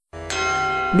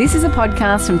This is a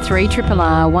podcast from 3RRR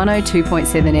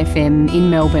 102.7 FM in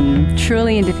Melbourne,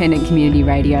 truly independent community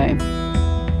radio.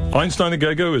 Einstein A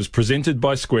Go-Go is presented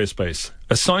by Squarespace,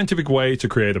 a scientific way to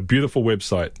create a beautiful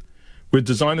website. With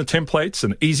designer templates,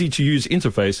 an easy-to-use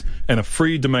interface, and a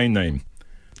free domain name.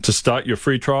 To start your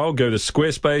free trial, go to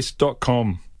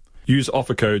squarespace.com. Use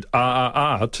offer code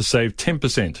RRR to save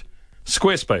 10%.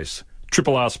 Squarespace.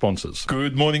 RRR sponsors.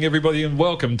 Good morning, everybody, and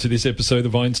welcome to this episode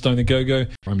of Einstein A Go-Go.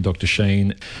 I'm Dr.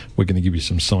 Shane. We're going to give you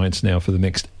some science now for the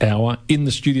next hour. In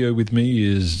the studio with me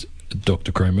is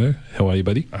Dr. Cromo. How are you,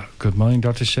 buddy? Good morning,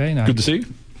 Dr. Shane. Good to see you.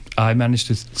 I managed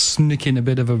to sneak in a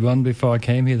bit of a run before I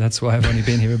came here. That's why I've only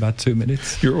been here about 2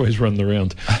 minutes. You're always running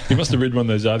around. You must have read one of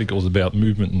those articles about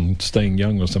movement and staying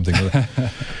young or something like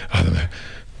that. I don't know.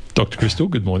 Dr. Crystal,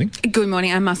 good morning. Good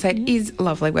morning. I must say, it is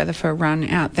lovely weather for a run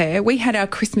out there. We had our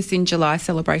Christmas in July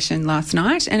celebration last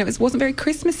night, and it wasn't very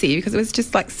Christmassy because it was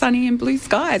just like sunny and blue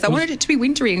skies. I wanted it to be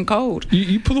wintry and cold.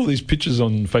 You put all these pictures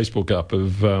on Facebook up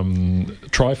of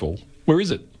trifle. Where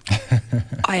is it?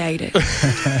 I ate it.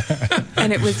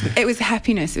 And it was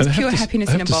happiness. It was pure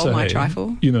happiness in a bowl, my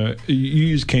trifle. You know, you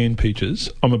use canned peaches.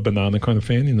 I'm a banana kind of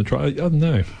fan in the trifle. I don't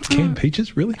know. Canned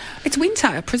peaches, really? It's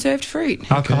winter, preserved fruit.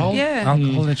 Alcohol? Yeah.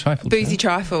 Alcohol in a trifle. Boozy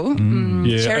trifle.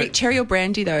 Yeah. Cherry or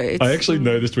brandy, though. I actually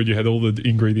noticed when you had all the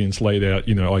ingredients laid out,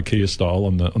 you know, IKEA style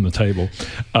on the table.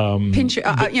 I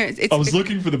was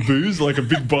looking for the booze, like a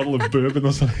big bottle of bourbon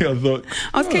or something. I thought...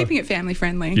 I was keeping it family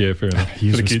friendly. Yeah, fair enough.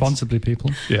 Use responsibly, people.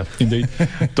 Yeah, indeed.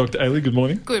 Dr. Ailey, good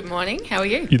morning. Good morning. How are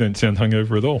you? You don't sound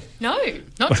hungover at all. No,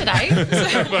 not today.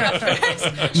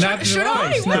 Should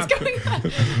I? What's going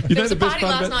on? There was a party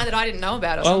last night that I didn't know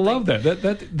about. Or something. I love that.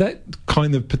 That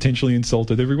kind of potentially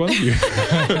insulted every one of you.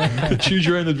 Choose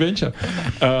your own adventure.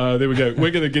 There we go.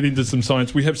 We're going to get into some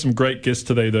science. We have some great guests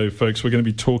today, though, folks. We're going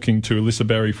to be talking to Alyssa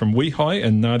Barry from WeHi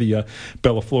and Nadia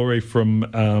Bellaflore from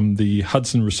the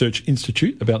Hudson Research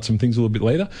Institute about some things a little bit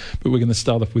later. But we're going to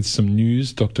start off with some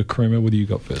news. Dr. Cromer, what do you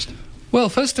got first? Well,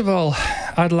 first of all,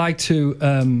 I'd like to...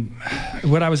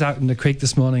 when I was out in the creek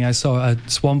this morning, I saw a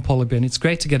swamp polyp, and it's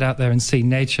great to get out there and see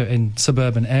nature in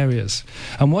suburban areas.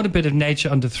 And what a bit of nature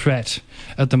under threat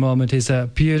at the moment is a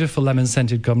beautiful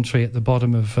lemon-scented gum tree at the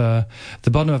bottom of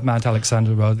Mount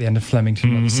Alexander Road, at the end of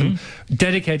Flemington Road. Some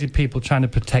dedicated people trying to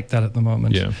protect that at the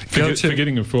moment. Yeah,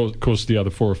 forgetting, of course, the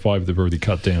other 4 or 5 they've already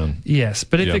cut down. Yes,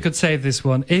 but if they could save this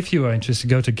one, if you are interested,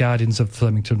 go to Guardians of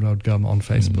Flemington Road Gum on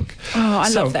Facebook. Oh, I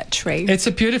love that tree. It's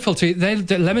a beautiful tree.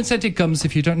 The lemon-scented gums,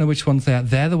 if you don't know which ones they are,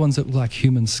 they're the ones that look like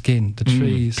human skin, the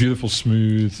trees. Beautiful,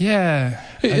 smooth. Yeah.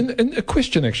 And a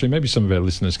question, actually, maybe some of our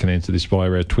listeners can answer this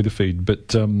via our Twitter feed,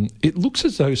 but it looks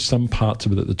as though some parts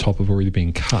of it at the top have already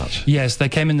been cut. Yes, they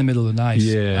came in the middle of the night.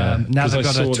 Yeah. Now they've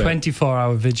got a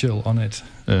 24-hour vigil on it.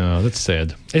 Oh, that's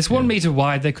sad. It's 1 metre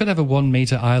wide. They could have a 1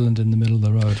 metre island in the middle of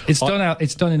the road.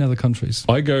 It's done in other countries.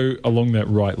 I go along that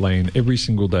right lane every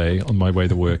single day on my way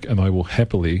to work, and I will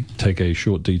happily take a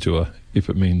short detour if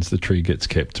it means the tree gets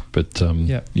kept. But,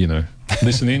 you know,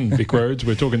 listen in, Vic Roads,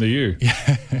 we're talking to you.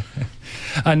 Yeah.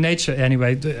 And nature,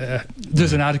 anyway,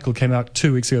 there's an article came out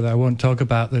 2 weeks ago that I won't talk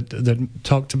about that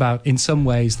talked about in some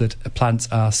ways that plants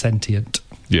are sentient.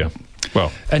 Yeah.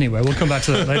 Well, anyway, we'll come back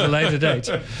to that at a later date.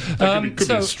 Could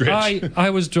be a stretch. I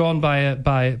was drawn by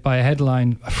a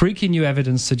headline: "Freaky new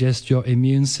evidence suggests your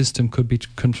immune system could be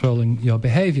controlling your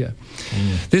behaviour."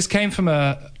 This came from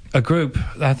a group,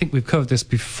 I think we've covered this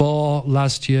before,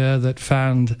 last year, that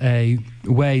found a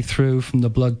way through from the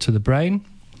blood to the brain.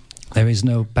 There is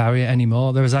no barrier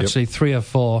anymore. There is actually 3 or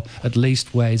 4, at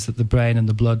least, ways that the brain and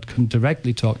the blood can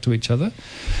directly talk to each other.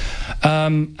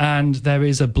 And there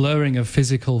is a blurring of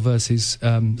physical versus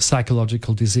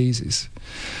psychological diseases.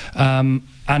 And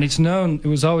it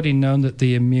was already known that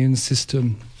the immune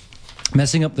system,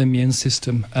 messing up the immune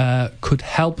system, could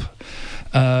help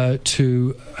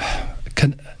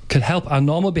could help our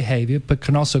normal behaviour, but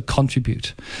can also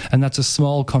contribute. And that's a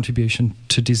small contribution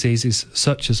to diseases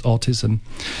such as autism,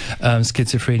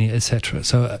 schizophrenia, etc.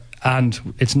 So,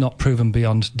 and it's not proven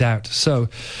beyond doubt. So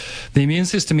the immune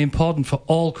system is important for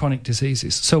all chronic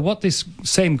diseases. So what this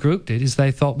same group did is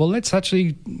they thought, well, let's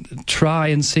actually try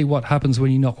and see what happens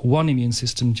when you knock one immune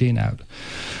system gene out.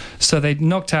 So they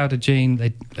knocked out a gene,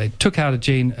 they took out a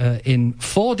gene in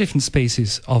 4 different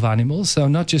species of animals, so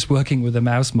not just working with a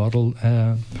mouse model,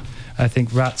 I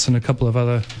think rats and a couple of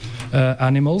other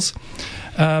animals.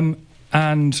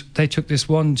 And they took this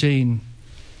one gene,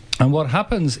 and what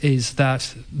happens is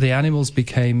that the animals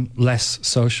became less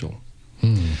social.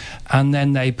 And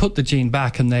then they put the gene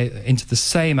back and into the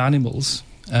same animals,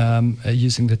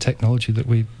 using the technology that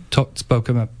we spoke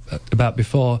about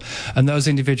before, and those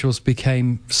individuals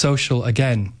became social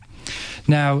again.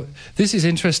 Now, this is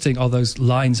interesting, all those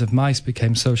lines of mice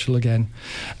became social again.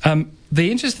 The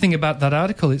interesting thing about that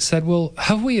article, it said, well,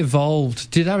 have we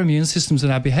evolved? Did our immune systems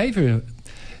and our behaviour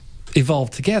evolve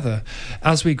together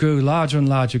as we grew larger and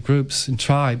larger groups and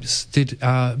tribes?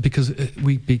 Because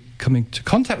we be coming to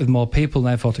contact with more people, and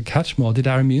therefore to catch more, did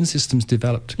our immune systems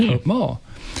develop to cope more?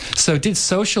 So did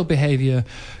social behaviour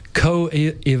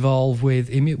co-evolve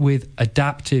with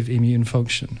adaptive immune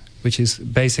function, which is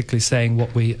basically saying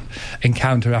what we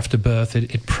encounter after birth,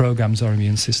 it programs our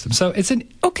immune system. So it's an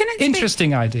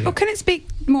interesting idea. Or can it speak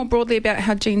more broadly about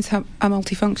how genes are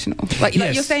multifunctional? Like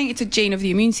you're saying it's a gene of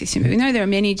the immune system, but we know there are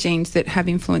many genes that have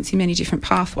influence in many different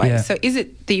pathways. Yeah. So is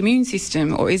it the immune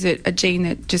system, or is it a gene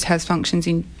that just has functions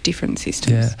in different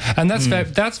systems? Yeah, and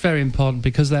that's very important,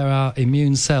 because there are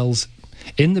immune cells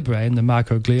in the brain, the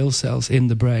microglial cells in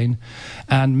the brain,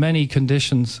 and many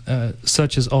conditions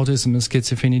such as autism and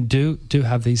schizophrenia do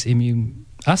have these immune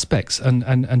aspects,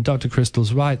 and Dr.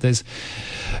 Crystal's right. There's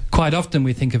quite often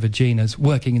we think of a gene as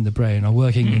working in the brain or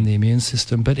working in the immune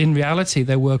system, but in reality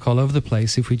they work all over the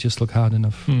place if we just look hard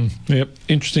enough. Yep,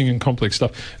 interesting and complex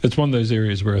stuff. It's one of those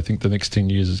areas where I think the next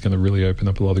 10 years is going to really open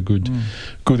up a lot of good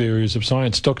areas of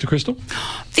science. Dr. Crystal?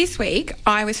 This week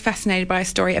I was fascinated by a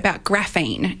story about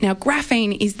graphene. Now,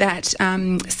 graphene is that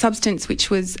substance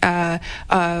which was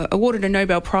awarded a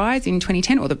Nobel Prize in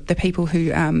 2010, or the people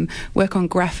who work on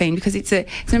graphene, because it's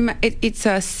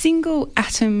a single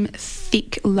atom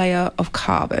thick layer of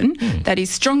carbon that is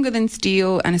stronger than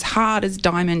steel and as hard as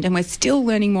diamond, and we're still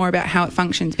learning more about how it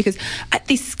functions, because at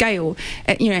this scale,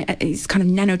 at this kind of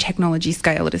nanotechnology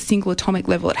scale, at a single atomic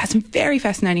level, it has some very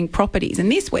fascinating properties.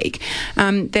 And this week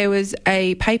there was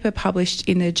a paper published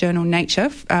in the journal Nature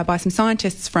by some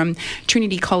scientists from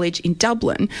Trinity College in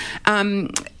Dublin,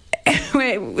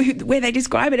 where they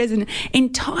describe it as an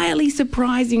entirely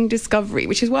surprising discovery,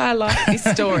 which is why I like this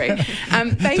story.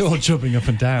 They're all jumping up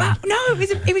and down. Well, no,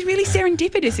 it was really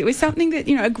serendipitous. It was something that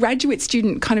a graduate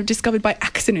student kind of discovered by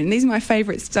accident. These are my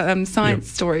favourite science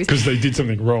stories. Because they did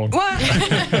something wrong. Well,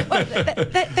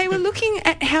 they were looking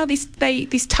at how this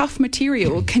tough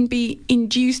material can be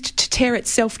induced to tear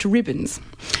itself to ribbons.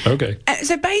 Okay.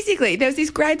 So basically, there was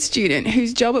this grad student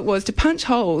whose job it was to punch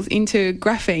holes into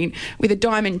graphene with a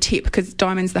diamond tip, because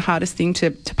diamond's the hardest thing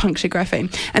to puncture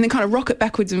graphene, and then kind of rock it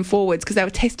backwards and forwards, because they were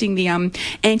testing the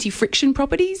anti-friction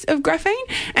properties of graphene.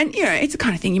 And it's the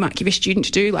kind of thing you might give a student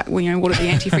to do, like what are the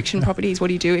anti-friction properties? What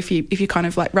do you do if you kind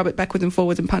of like rub it backwards and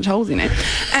forwards and punch holes in it?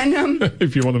 And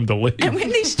if you want them to leave. And when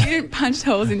this student punched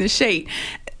holes in the sheet,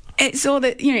 it saw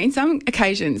that, in some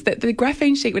occasions, that the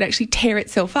graphene sheet would actually tear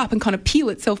itself up and kind of peel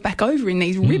itself back over in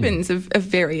these ribbons of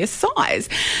various size.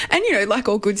 And, like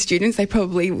all good students, they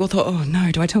probably thought, oh,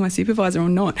 no, do I tell my supervisor or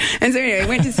not? And so, anyway,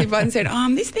 went to the supervisor and said,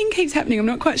 this thing keeps happening. I'm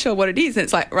not quite sure what it is. And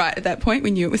it's like, right, at that point, we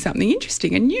knew it was something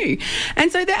interesting and new.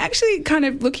 And so they're actually kind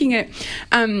of looking at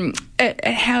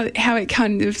how it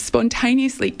kind of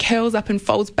spontaneously curls up and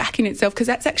folds back in itself, because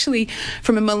that's actually,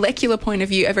 from a molecular point of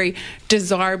view, a very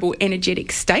desirable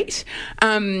energetic state.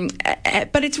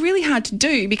 But it's really hard to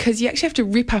do, because you actually have to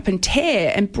rip up and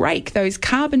tear and break those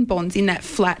carbon bonds in that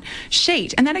flat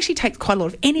sheet, and that actually takes quite a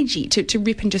lot of energy to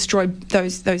rip and destroy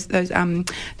those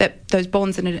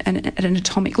bonds at an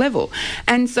atomic level.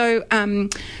 And so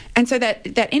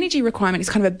that energy requirement is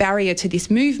kind of a barrier to this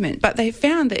movement. But they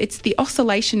found that it's the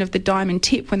oscillation of the diamond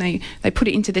tip when they put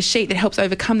it into the sheet that helps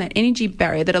overcome that energy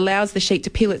barrier, that allows the sheet to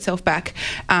peel itself back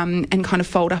and kind of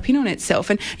fold up in on itself.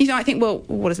 And I think, well,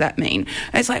 what does that mean?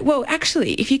 And it's like, well,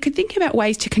 actually, if you could think about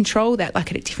ways to control that,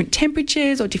 like at different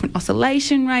temperatures or different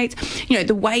oscillation rates,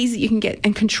 the ways that you can get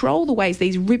and control the ways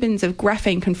these ribbons of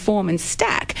graphene can form and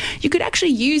stack, you could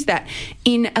actually use that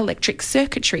in electric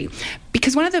circuitry.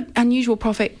 Because one of the unusual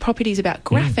properties about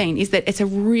graphene is that it's a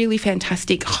really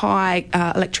fantastic high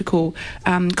electrical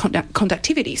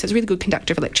conductivity. So it's a really good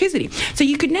conductor of electricity. So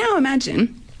you could now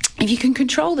imagine, if you can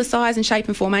control the size and shape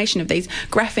and formation of these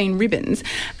graphene ribbons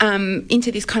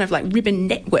into this kind of like ribbon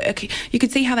network, you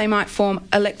could see how they might form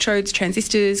electrodes,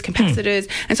 transistors, capacitors,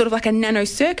 and sort of like a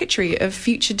nanocircuitry of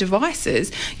future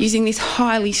devices using this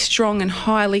highly strong and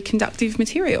highly conductive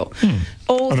material.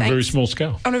 On a very small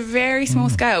scale. On a very small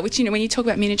scale, which, when you talk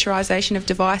about miniaturisation of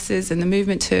devices and the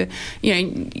movement to,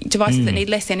 devices that need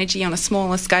less energy on a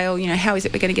smaller scale, how is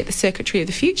it we're going to get the circuitry of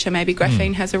the future? Maybe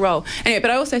graphene has a role. Anyway,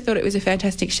 but I also thought it was a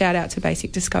fantastic shout out to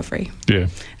basic discovery. Yeah.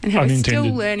 And how we're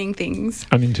still learning things.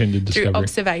 Unintended discovery. Through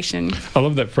observation. I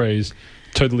love that phrase,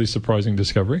 totally surprising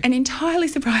discovery. An entirely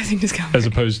surprising discovery. As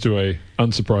opposed to a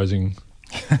unsurprising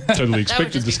totally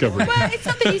expected discovery. Well, it's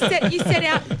not that you set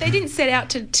out. They didn't set out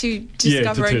to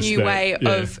discover a new way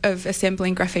of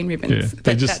assembling graphene ribbons.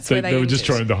 Yeah. They were just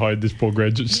trying to hide this poor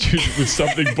graduate student with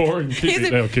something boring.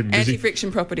 Here's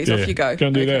anti-friction properties. Off you go. Go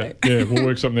and do that. Yeah, we'll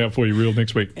work something out for you real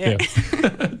next week. Yeah.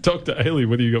 Dr. Ailey,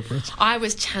 what do you got for us? I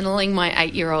was channeling my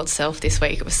 8-year-old self this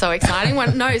week. It was so exciting.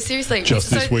 No, seriously.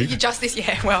 This week?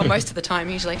 Well, most of the time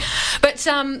usually. But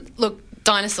look,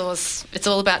 dinosaurs. It's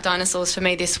all about dinosaurs for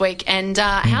me this week and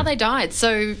how they died.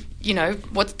 So,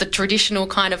 what's the traditional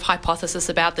kind of hypothesis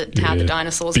about how the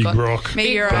dinosaurs big got... rock.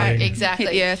 Meteorite. Exactly.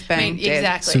 Hit the earth, bang.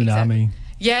 Exactly. Tsunami.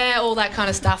 Yeah, all that kind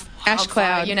of stuff. Ash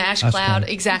cloud. Ash cloud,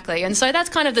 exactly. And so that's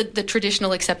kind of the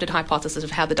traditional accepted hypothesis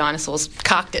of how the dinosaurs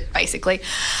carked it, basically.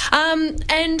 And,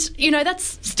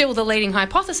 that's still the leading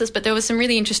hypothesis, but there was some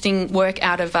really interesting work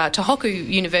out of Tohoku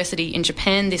University in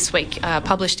Japan this week,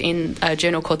 published in a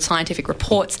journal called Scientific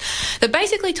Reports, that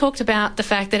basically talked about the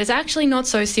fact that it's actually not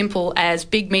so simple as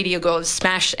big meteors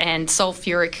smash and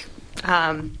sulfuric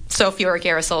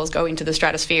aerosols go into the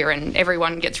stratosphere and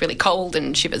everyone gets really cold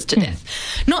and shivers to death.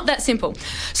 Not that simple.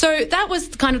 So that was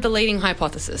kind of the leading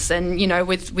hypothesis. And,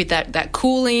 with that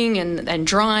cooling and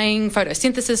drying,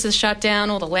 photosynthesis is shut down,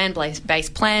 all the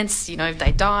land-based plants,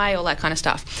 they die, all that kind of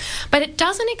stuff. But it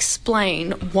doesn't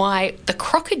explain why the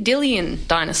crocodilian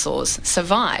dinosaurs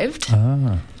survived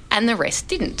and the rest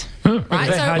didn't. Right?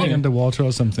 They're hiding underwater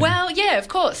or something. Well, yeah, of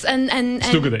course. And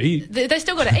still got to eat. They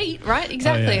still got to eat, right?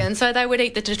 Exactly. Oh, yeah. And so they would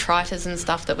eat the detritus and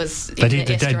stuff that was They'd in eat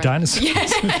the the dead dinosaurs.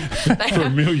 Yeah. For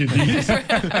 1 million years.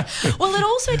 Well, it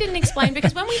also didn't explain,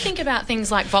 because when we think about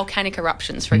things like volcanic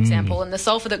eruptions, for example, and the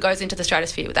sulfur that goes into the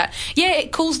stratosphere with that,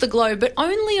 it cools the globe, but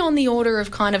only on the order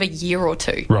of kind of a year or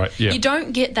two. Right, yeah. You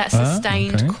don't get that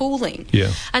sustained cooling.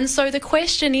 Yeah. And so the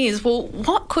question is, well,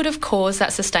 what could have caused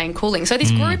that sustained cooling? So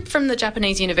this group from the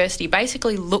Japanese university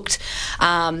basically looked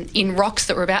in rocks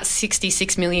that were about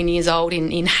 66 million years old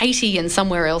in Haiti and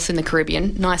somewhere else in the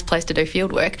Caribbean. Nice place to do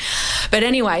field work. But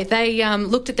anyway, they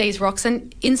looked at these rocks,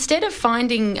 and instead of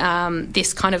finding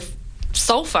this kind of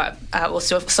sulfur or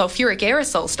sulfuric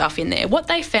aerosol stuff in there, what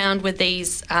they found were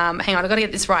these, hang on, I've got to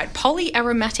get this right,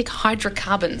 polyaromatic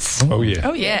hydrocarbons. Oh, yeah.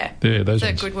 Oh, yeah. Yeah, those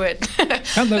That's ones. a good word.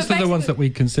 And those are the ones that we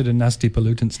consider nasty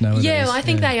pollutants nowadays. Yeah, well, I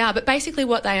think they are. But basically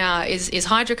what they are is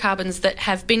hydrocarbons that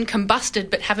have been combusted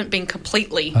but haven't been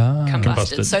completely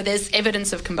combusted. So there's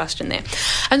evidence of combustion there.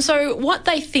 And so what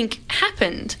they think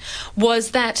happened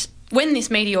was that when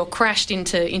this meteor crashed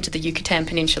into the Yucatan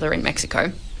Peninsula in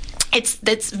Mexico,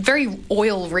 it's very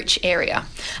oil-rich area.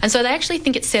 And so they actually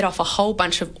think it set off a whole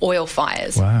bunch of oil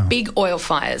fires, big oil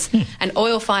fires. And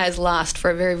oil fires last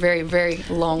for a very, very, very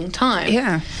long time.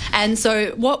 Yeah. And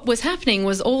so what was happening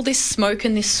was all this smoke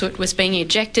and this soot was being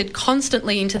ejected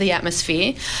constantly into the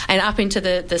atmosphere and up into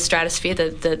the stratosphere,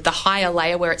 the higher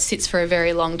layer where it sits for a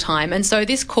very long time. And so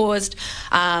this caused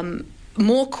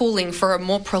more cooling for a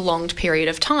more prolonged period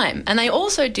of time. And they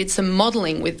also did some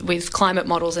modelling with climate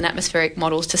models and atmospheric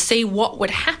models to see what would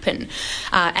happen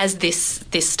as this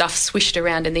stuff swished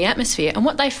around in the atmosphere. And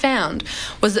what they found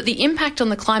was that the impact on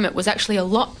the climate was actually a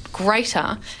lot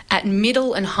greater at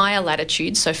middle and higher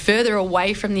latitudes, so further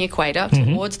away from the equator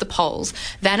towards the poles,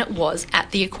 than it was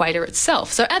at the equator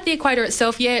itself. So at the equator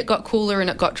itself, it got cooler and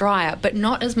it got drier, but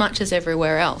not as much as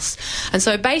everywhere else. And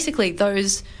so basically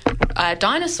those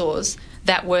dinosaurs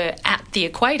that were at the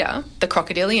equator, the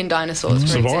crocodilian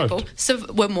dinosaurs, for example,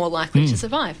 were more likely to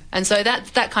survive. And so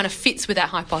that kind of fits with that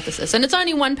hypothesis. And it's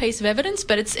only one piece of evidence,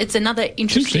 but it's another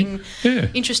interesting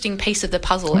piece of the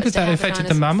puzzle. I wonder if that affected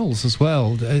the mammals as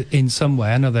well in some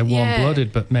way. I know they're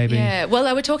warm-blooded, but maybe... Yeah, well,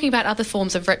 they were talking about other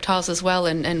forms of reptiles as well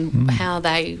and how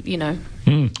they,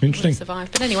 interesting.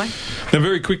 survive. But anyway. Now,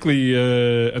 very quickly,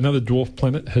 another dwarf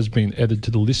planet has been added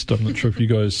to the list. I'm not sure if you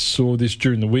guys saw this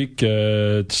during the week.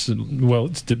 It's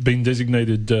been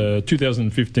designated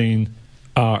 2015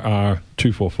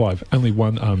 RR245. Only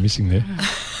one R missing there.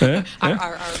 And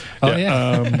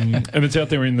it's out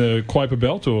there in the Kuiper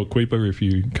Belt, or Kuiper if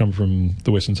you come from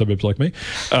the western suburbs like me.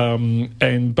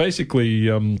 And basically...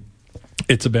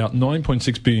 it's about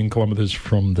 9.6 billion kilometres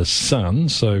from the sun.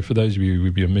 So for those of you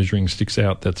with your measuring sticks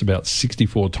out, that's about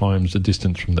 64 times the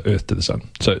distance from the Earth to the sun.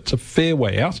 So it's a fair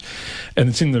way out. And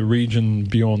it's in the region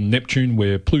beyond Neptune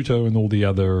where Pluto and all the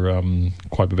other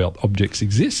Kuiper Belt objects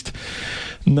exist.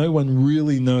 No one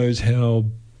really knows how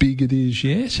big it is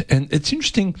yet. And it's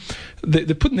interesting. They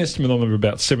put an estimate on it of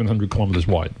about 700 kilometres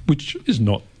wide, which is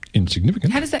not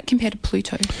insignificant. How does that compare to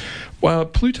Pluto? Well,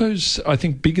 Pluto's, I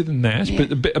think, bigger than that,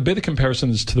 but a better comparison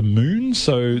is to the Moon.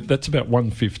 So that's about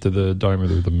 1/5 of the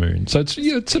diameter of the Moon. So it's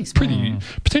a pretty,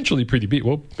 potentially pretty big.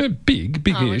 Well,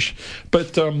 big-ish.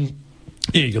 But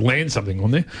Yeah, you can land something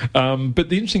on there. But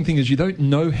the interesting thing is you don't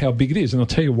know how big it is. And I'll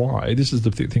tell you why. This is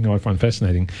the thing I find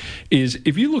fascinating, is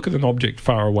if you look at an object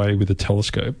far away with a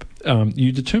telescope,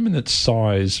 you determine its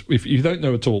size. If you don't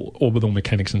know its all orbital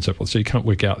mechanics and so forth, so you can't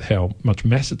work out how much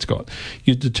mass it's got,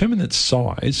 you determine its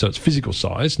size, so its physical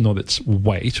size, not its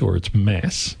weight or its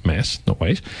mass, not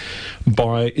weight,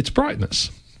 by its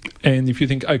brightness. And if you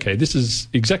think, okay, this is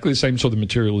exactly the same sort of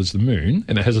material as the moon,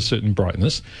 and it has a certain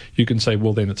brightness, you can say,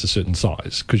 well, then it's a certain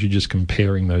size, because you're just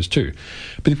comparing those two.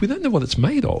 But if we don't know what it's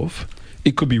made of,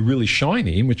 it could be really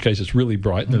shiny, in which case it's really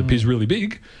bright and it appears really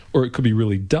big, or it could be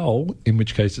really dull, in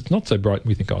which case it's not so bright and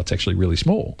we think, oh, it's actually really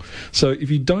small. So if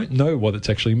you don't know what it's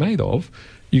actually made of,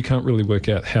 you can't really work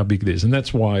out how big it is. And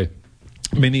that's why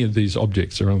many of these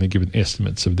objects are only given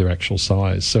estimates of their actual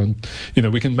size. So,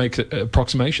 we can make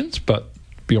approximations, but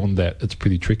beyond that, it's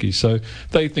pretty tricky. So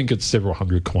they think it's several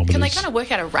hundred kilometres. Can they kind of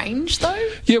work out a range, though?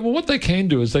 Yeah, well, what they can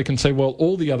do is they can say, well,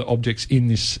 all the other objects in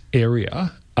this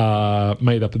area are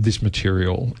made up of this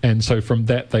material, and so from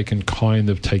that they can kind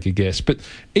of take a guess. But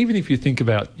even if you think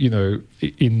about,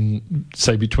 in,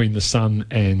 say, between the Sun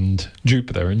and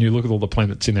Jupiter, and you look at all the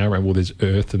planets in our own, well, there's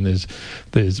Earth and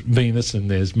there's Venus and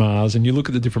there's Mars, and you look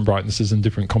at the different brightnesses and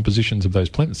different compositions of those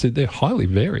planets, they're highly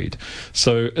varied.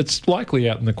 So it's likely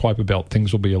out in the Kuiper Belt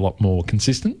things will be a lot more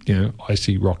consistent,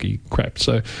 icy, rocky crap.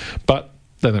 So, but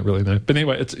they don't really know. But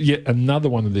anyway, it's yet another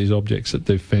one of these objects that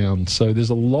they've found. So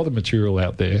there's a lot of material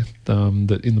out there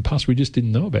that in the past we just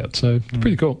didn't know about. So it's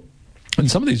pretty cool. And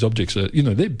some of these objects are,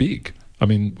 they're big. I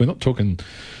mean, we're not talking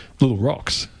little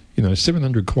rocks.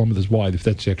 700 kilometres wide, if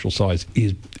that's the actual size,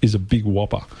 is a big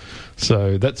whopper.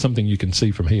 So that's something you can see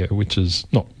from here, which is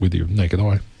not with your naked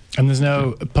eye. And there's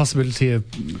no possibility of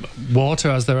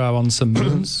water as there are on some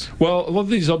moons? Well, a lot of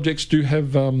these objects do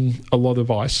have a lot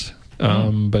of ice,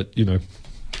 but,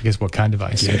 I guess what kind of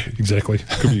ice? Yeah, exactly.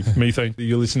 Could be methane.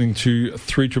 You're listening to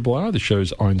 3RRR. The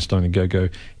show's Einstein and Go-Go.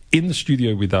 In the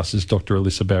studio with us is Dr.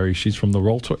 Alyssa Barry. She's from the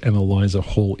Walter and Eliza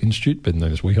Hall Institute, better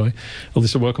known as WEHI.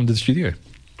 Alyssa, welcome to the studio.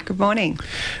 Good morning.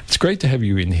 It's great to have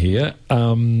you in here.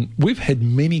 We've had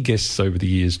many guests over the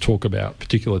years talk about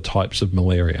particular types of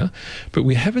malaria, but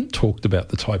we haven't talked about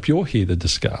the type you're here to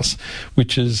discuss,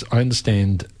 which is, I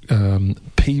understand,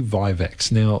 P.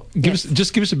 vivax. Now, give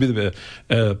us a bit of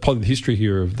a part of the history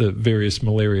here of the various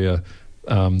malaria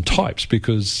types,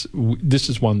 because this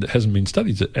is one that hasn't been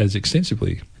studied as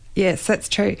extensively. Yes, that's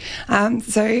true.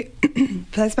 So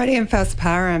Plasmodium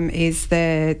falciparum is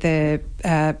the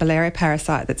malaria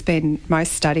parasite that's been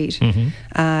most studied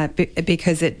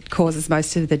because it causes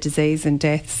most of the disease and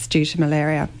deaths due to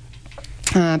malaria.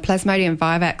 Plasmodium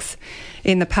vivax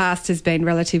in the past has been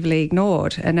relatively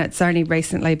ignored, and it's only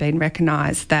recently been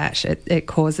recognised that it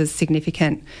causes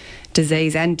significant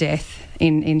disease and death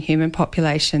in human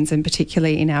populations, and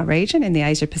particularly in our region, in the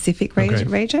Asia-Pacific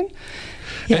region.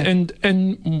 Yeah.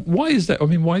 And why is that? I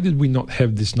mean, why did we not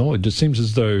have this knowledge? It seems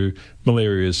as though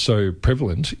malaria is so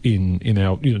prevalent in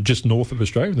our, just north of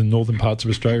Australia, the northern parts of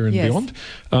Australia and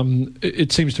beyond.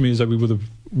 It seems to me as though we would have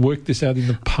worked this out in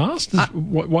the past.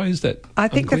 Why is that? I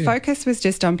think the focus was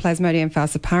just on Plasmodium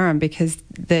falciparum because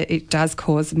it does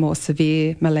cause more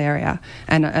severe malaria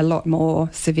and a lot more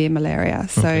severe malaria.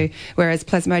 So whereas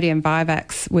Plasmodium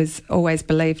vivax was always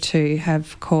believed to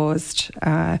have caused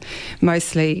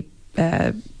mostly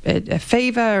a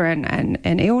fever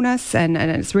and illness, and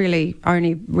it's really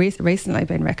only recently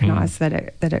been recognised that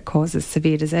it causes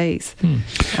severe disease.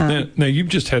 Now, you've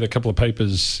just had a couple of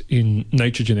papers in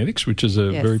Nature Genetics, which is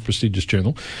a very prestigious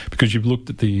journal, because you've looked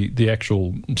at the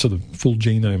actual sort of full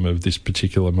genome of this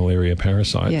particular malaria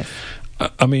parasite. Yes.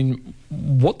 I mean,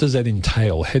 what does that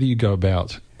entail? How do you go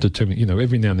about determining,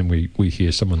 every now and then we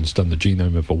hear someone's done the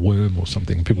genome of a worm or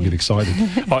something, people get excited.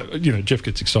 Jeff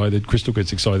gets excited, Crystal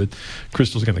gets excited.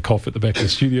 Crystal's going to cough at the back of the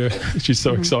studio. She's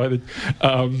so excited.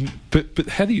 But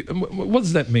how do you, what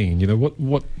does that mean?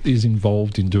 What is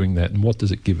involved in doing that, and what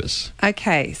does it give us?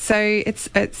 Okay, so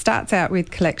it starts out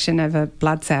with collection of a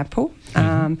blood sample.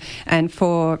 And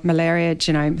for malaria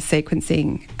genome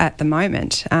sequencing at the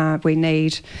moment, we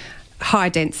need high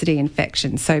density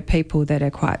infections, so people that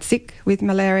are quite sick with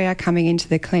malaria coming into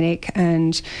the clinic,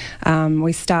 and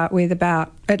we start with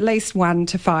about at least 1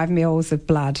 to 5 mils of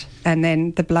blood, and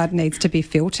then the blood needs to be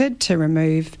filtered to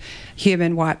remove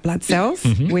human white blood cells,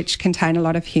 which contain a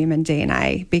lot of human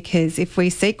DNA, because if we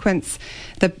sequence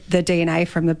the DNA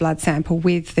from the blood sample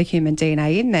with the human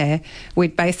DNA in there,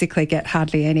 we'd basically get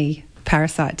hardly any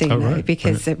parasite DNA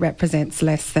because it represents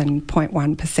less than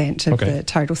 0.1% of the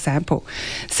total sample.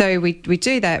 So we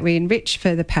do that. We enrich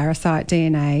for the parasite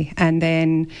DNA, and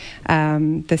then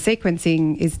the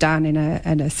sequencing is done in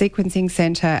a sequencing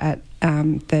centre at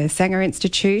the Sanger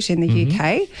Institute in the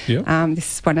UK. Yep.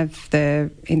 This is one of the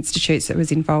institutes that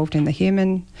was involved in the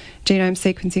Human Genome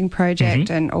Sequencing Project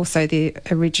and also the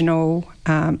original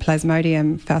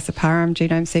Plasmodium falciparum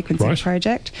Genome Sequencing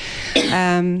Project.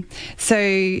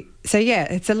 So yeah,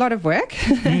 it's a lot of work.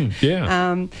 And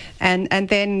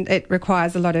then it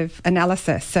requires a lot of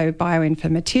analysis. So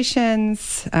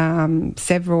bioinformaticians,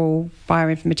 several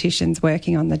bioinformaticians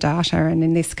working on the data, and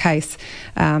in this case,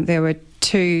 there were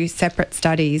 2 separate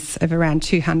studies of around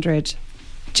 200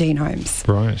 genomes.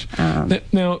 Right.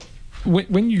 Now,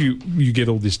 when you get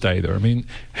all this data, I mean,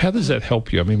 how does that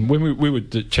help you? I mean, when we were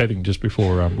chatting just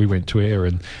before we went to air,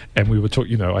 and we were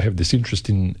talking, I have this interest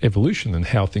in evolution and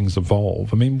how things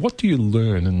evolve. I mean, what do you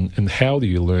learn and how do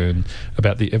you learn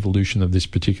about the evolution of this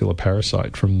particular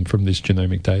parasite from this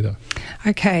genomic data?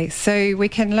 Okay, so we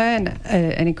can learn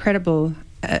an incredible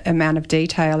amount of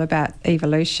detail about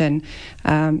evolution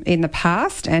in the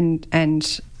past and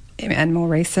more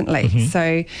recently.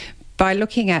 So by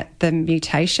looking at the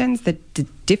mutations, the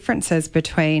differences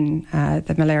between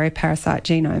the malaria parasite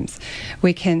genomes,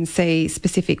 we can see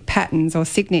specific patterns or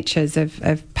signatures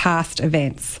of past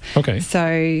events. Okay.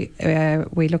 So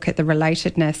we look at the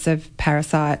relatedness of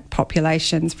parasite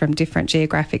populations from different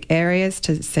geographic areas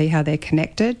to see how they're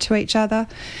connected to each other.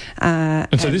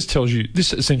 And so this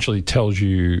essentially tells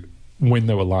you when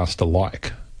they were last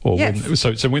alike. Or yes.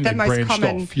 when they branched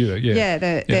off,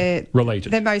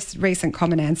 related. Their most recent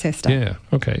common ancestor. Yeah.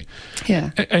 Okay.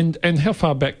 Yeah. And how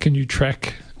far back can you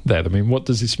track that? I mean, what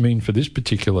does this mean for this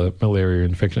particular malaria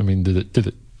infection? I mean, did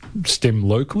it stem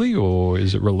locally, or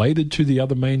is it related to the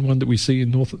other main one that we see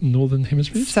in northern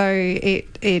hemisphere? So it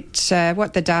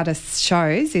what the data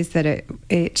shows is that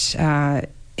it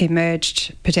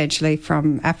emerged potentially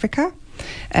from Africa.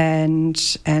 And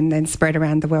then spread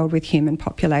around the world with human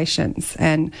populations.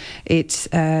 And it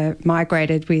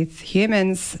migrated with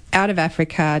humans out of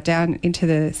Africa down into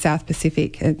the South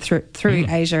Pacific, through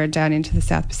Asia and down into the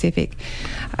South Pacific.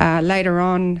 Later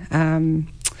on,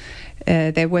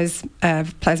 there was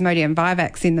Plasmodium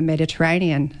vivax in the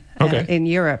Mediterranean in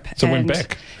Europe. So it went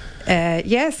back.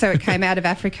 So it came out of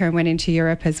Africa and went into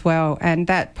Europe as well. And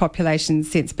that population's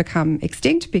since become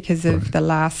extinct because of the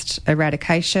last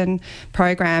eradication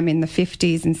program in the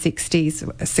 50s and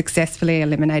 60s successfully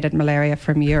eliminated malaria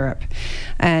from Europe.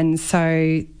 And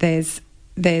so there's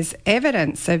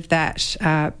evidence of that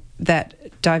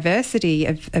diversity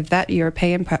of that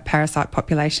European parasite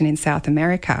population in South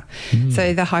America.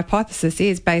 So the hypothesis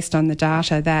is based on the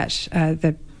data that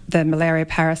the malaria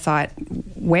parasite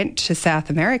went to South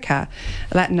America,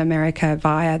 Latin America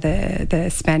via the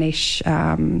Spanish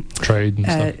trade and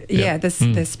stuff.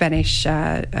 The Spanish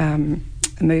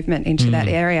movement into that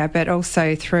area, but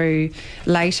also through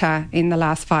later in the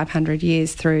last 500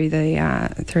 years through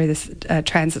the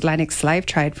transatlantic slave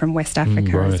trade from West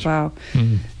Africa as well.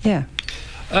 Yeah.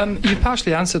 You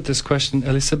partially answered this question,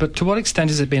 Elisa, but to what extent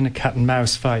has it been a cat and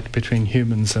mouse fight between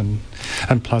humans and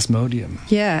Plasmodium?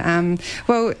 Yeah,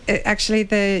 well, actually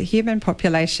the human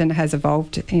population has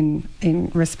evolved in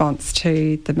response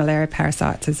to the malaria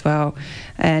parasites as well.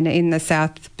 And in the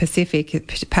South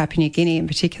Pacific, Papua New Guinea in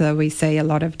particular, we see a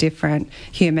lot of different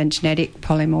human genetic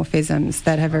polymorphisms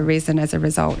that have arisen as a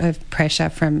result of pressure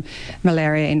from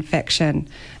malaria infection.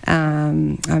 I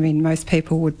mean, most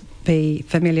people would be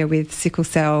familiar with sickle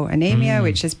cell anemia,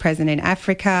 which is present in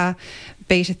Africa,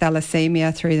 beta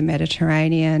thalassemia through the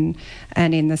Mediterranean,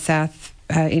 and in the South,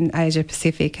 in Asia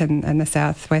Pacific and the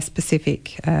Southwest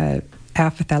Pacific,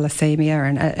 alpha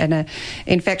thalassemia and a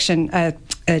infection, a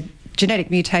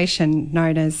genetic mutation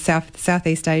known as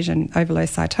Southeast Asian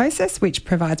ovulocytosis, which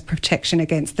provides protection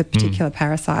against the particular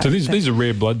parasite. So these are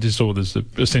rare blood disorders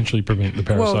that essentially prevent the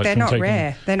parasite from taking...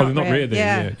 Well, they're not rare.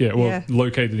 There, yeah. Well,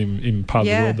 located in part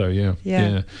of the world, though,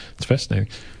 yeah. It's fascinating.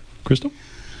 Crystal?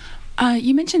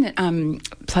 You mentioned that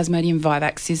Plasmodium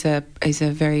vivax is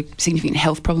a very significant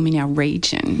health problem in our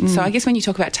region. So I guess when you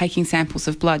talk about taking samples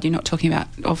of blood, you're not talking about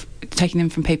taking them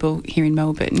from people here in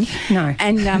Melbourne. No.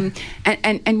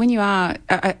 And when you are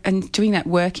and doing that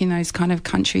work in those kind of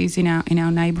countries in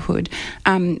our neighbourhood,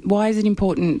 why is it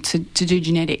important to do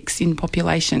genetics in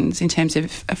populations in terms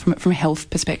of from a health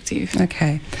perspective?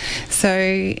 Okay, so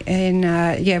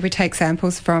we take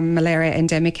samples from malaria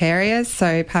endemic areas,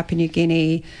 so Papua New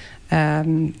Guinea,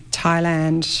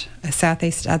 Thailand,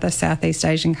 other Southeast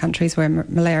Asian countries where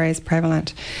malaria is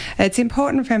prevalent. It's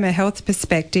important from a health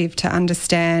perspective to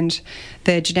understand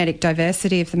the genetic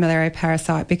diversity of the malaria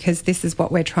parasite, because this is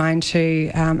what we're trying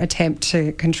to attempt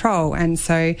to control. And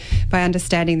so by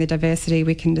understanding the diversity,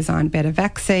 we can design better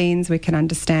vaccines, we can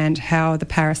understand how the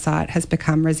parasite has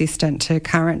become resistant to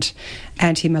current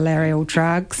anti-malarial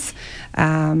drugs,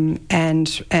 and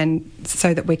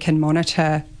so that we can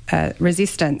monitor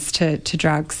resistance to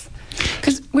drugs.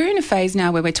 Because we're in a phase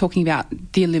now where we're talking about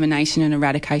the elimination and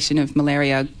eradication of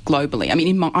malaria globally. I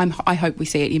mean, I hope we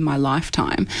see it in my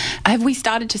lifetime. Have we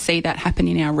started to see that happen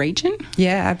in our region?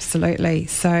 Yeah, absolutely.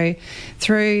 So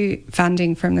through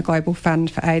funding from the Global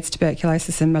Fund for AIDS,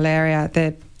 Tuberculosis and Malaria,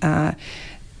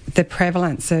 the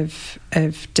prevalence of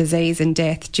disease and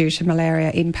death due to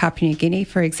malaria in Papua New Guinea,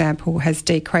 for example, has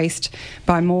decreased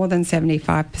by more than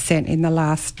 75% in the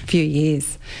last few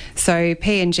years. So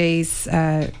PNG's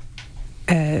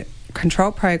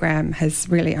control program has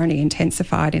really only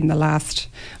intensified in the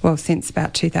since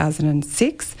about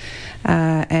 2006,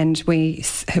 and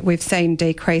we've seen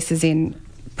decreases in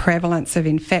prevalence of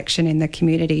infection in the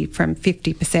community from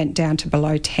 50% down to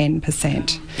below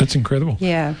 10%. That's incredible.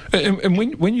 Yeah. And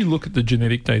when you look at the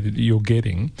genetic data that you're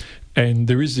getting, and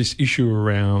there is this issue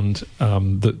around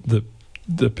the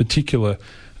particular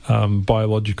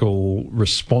biological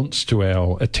response to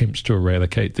our attempts to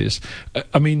eradicate this,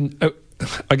 I mean,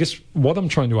 I guess what I'm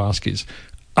trying to ask is,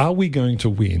 are we going to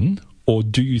win, or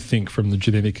do you think from the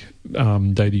genetic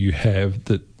data you have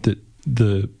that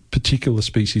the particular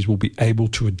species will be able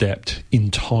to adapt in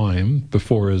time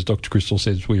before, as Dr. Crystal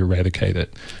says, we eradicate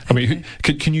it? I mean,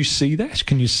 can you see that?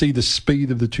 Can you see the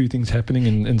speed of the two things happening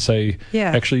and say,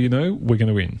 actually, we're going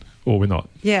to win, or we're not?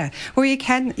 Yeah. Well, you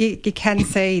can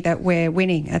see that we're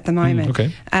winning at the moment.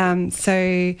 Okay.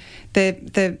 So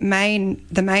the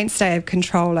mainstay of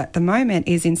control at the moment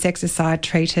is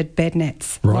insecticide-treated bed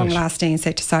nets, long-lasting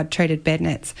insecticide-treated bed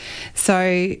nets.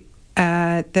 So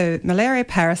the malaria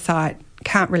parasite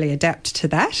can't really adapt to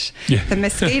that. Yeah. The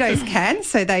mosquitoes can,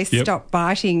 so they stop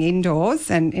biting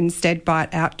indoors and instead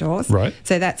bite outdoors. Right.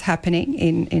 So that's happening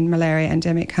in malaria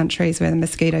endemic countries where the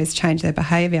mosquitoes change their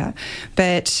behaviour.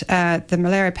 But the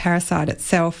malaria parasite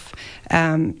itself,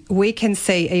 we can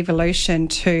see evolution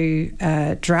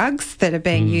to drugs that are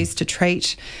being used to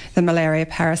treat the malaria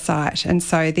parasite. And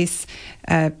so this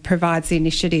provides the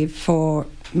initiative for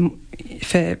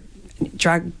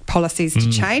drug policies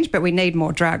to change, but we need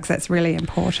more drugs. That's really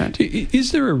important.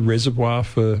 Is there a reservoir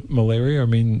for malaria? I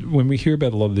mean, when we hear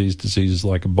about a lot of these diseases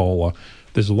like Ebola,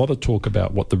 there's a lot of talk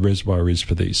about what the reservoir is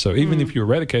for these. So even if you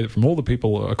eradicate it from all the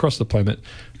people across the planet,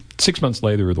 6 months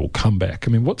later it'll come back.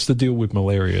 I mean, what's the deal with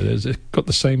malaria? Has it got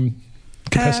the same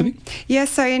capacity?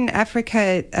 So in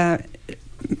Africa,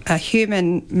 a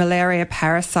human malaria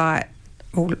parasite,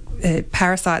 or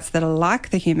parasites that are like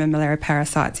the human malaria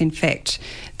parasites infect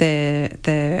the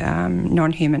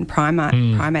non-human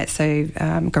primates, so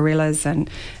gorillas and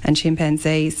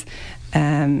chimpanzees,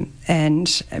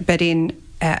 but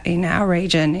in our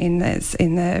region, in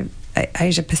the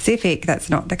Asia Pacific, that's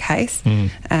not the case.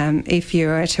 If you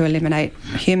were to eliminate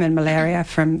human malaria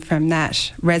from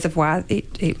that reservoir,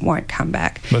 it won't come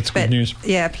back. That's good news.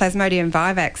 Yeah, Plasmodium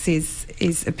vivax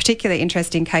is a particularly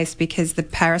interesting case because the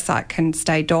parasite can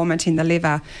stay dormant in the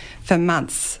liver for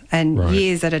months and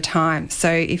years at a time.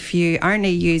 So if you only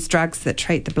use drugs that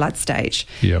treat the blood stage,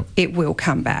 it will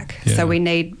come back. Yeah. So we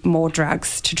need more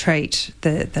drugs to treat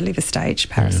the liver stage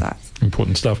parasites. Yeah.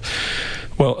 Important stuff.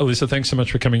 Well, Alyssa, thanks so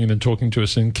much for coming in and talking to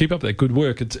us, and keep up that good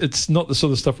work. It's not the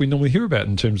sort of stuff we normally hear about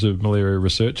in terms of malaria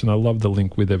research, and I love the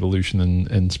link with evolution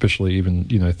and especially even,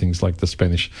 things like the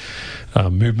Spanish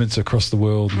movements across the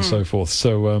world and so forth.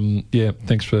 So,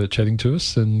 thanks for chatting to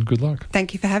us and good luck.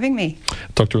 Thank you for having me.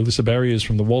 Dr. Alyssa Barry is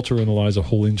from the Walter and Eliza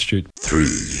Hall Institute. 3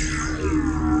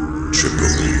 triple.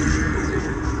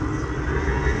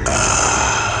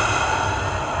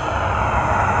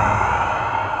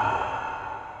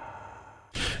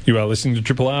 You are listening to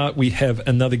Triple R. We have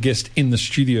another guest in the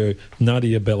studio.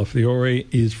 Nadia Bellafiore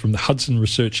is from the Hudson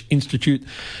Research Institute.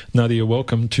 Nadia,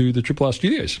 welcome to the Triple R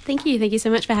studios. Thank you. Thank you so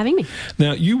much for having me.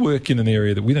 Now, you work in an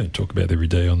area that we don't talk about every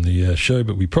day on the show,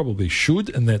 but we probably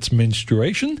should, and that's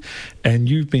menstruation. And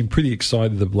you've been pretty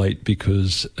excited of late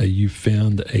because you've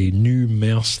found a new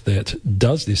mouse that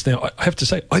does this. Now, I have to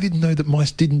say, I didn't know that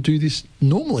mice didn't do this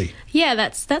normally. Yeah,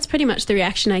 that's pretty much the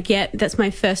reaction I get. That's my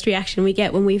first reaction we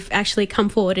get when we've actually come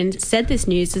forward and said this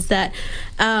news, is that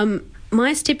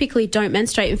mice typically don't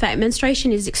menstruate. In fact,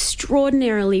 menstruation is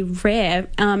extraordinarily rare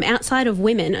outside of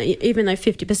women, even though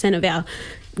 50% of our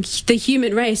the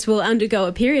human race will undergo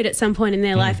a period at some point in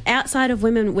their life. Outside of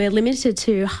women, we're limited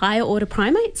to higher order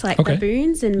primates like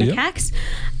baboons and macaques,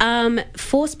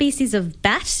 4 species of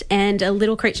bat, and a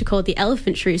little creature called the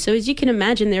elephant shrew. So as you can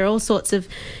imagine, there are all sorts of,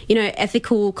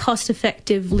 ethical,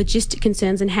 cost-effective, logistic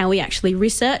concerns in how we actually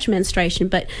research menstruation.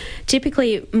 But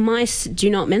typically, mice do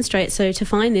not menstruate, so to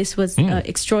find this was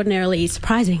extraordinarily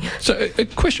surprising. So a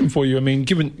question for you, I mean,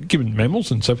 given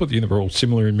mammals and so forth, they're all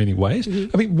similar in many ways.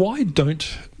 I mean, why don't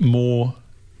more,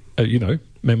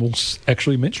 mammals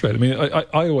actually menstruate? I mean,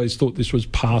 I always thought this was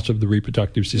part of the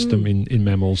reproductive system in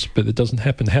mammals, but it doesn't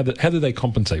happen. How do they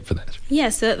compensate for that? Yeah,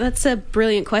 so that's a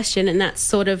brilliant question, and that's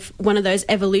sort of one of those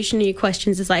evolutionary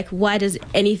questions, is like, why does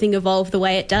anything evolve the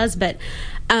way it does? But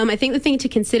I think the thing to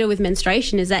consider with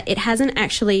menstruation is that it hasn't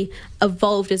actually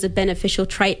evolved as a beneficial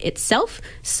trait itself.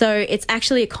 So it's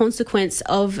actually a consequence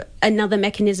of another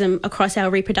mechanism across our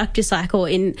reproductive cycle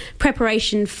in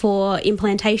preparation for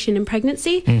implantation and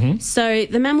pregnancy. So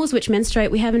the mammals which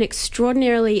menstruate, we have an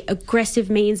extraordinarily aggressive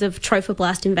means of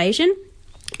trophoblast invasion.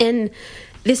 And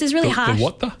this is really harsh. The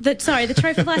what? The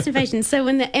trophoblast invasion. So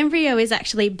when the embryo is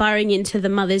actually burrowing into the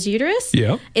mother's uterus,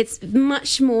 it's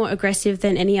much more aggressive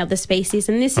than any other species.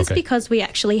 And this is because we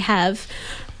actually have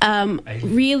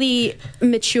really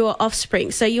mature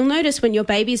offspring. So you'll notice when your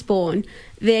baby's born,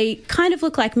 they kind of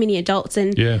look like mini adults.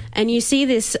 And you see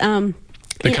this...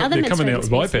 They're coming out with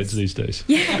iPads these days.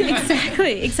 Yeah,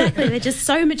 exactly. They're just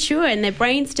so mature, and their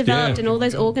brain's developed, and all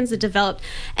those organs are developed.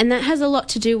 And that has a lot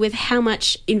to do with how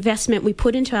much investment we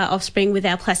put into our offspring with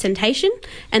our placentation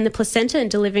and the placenta and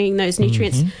delivering those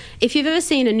nutrients. If you've ever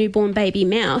seen a newborn baby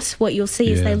mouse, what you'll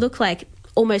see is they look like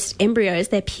almost embryos.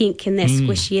 They're pink and they're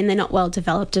squishy and they're not well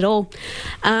developed at all.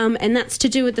 And that's to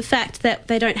do with the fact that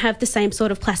they don't have the same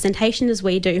sort of placentation as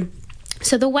we do.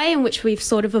 So the way in which we've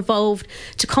sort of evolved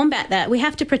to combat that, we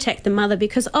have to protect the mother,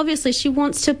 because obviously she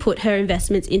wants to put her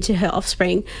investments into her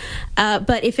offspring.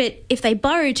 But if they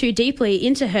burrow too deeply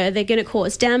into her, they're going to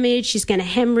cause damage, she's going to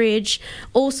hemorrhage,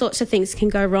 all sorts of things can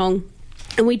go wrong.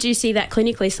 And we do see that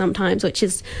clinically sometimes, which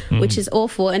is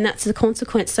awful, and that's the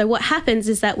consequence. So what happens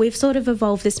is that we've sort of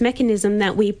evolved this mechanism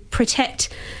that we protect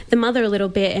the mother a little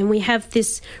bit, and we have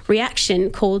this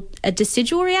reaction called a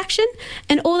decidual reaction.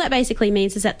 And all that basically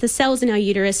means is that the cells in our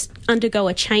uterus undergo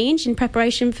a change in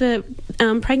preparation for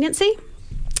pregnancy.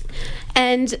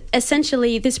 And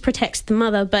essentially this protects the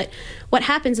mother, but what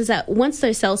happens is that once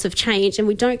those cells have changed and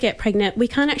we don't get pregnant, we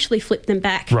can't actually flip them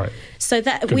back. Right. So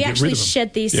that we actually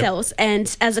shed these cells,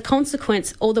 and as a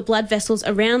consequence, all the blood vessels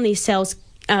around these cells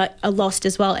are lost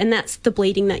as well, and that's the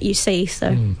bleeding that you see.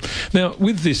 So now,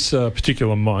 with this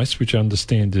particular mice, which I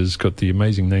understand has got the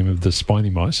amazing name of the spiny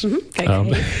mice,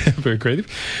 very creative.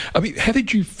 I mean, how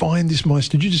did you find this mice?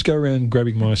 Did you just go around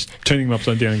grabbing mice, turning them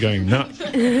upside down and going, nah,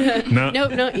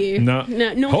 nope, not you, no,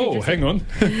 hang on.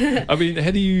 I mean,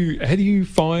 how do you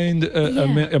find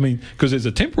I mean, because there's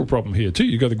a temporal problem here too.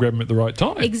 You've got to grab them at the right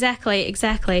time.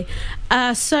 Exactly.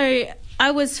 So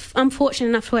I'm fortunate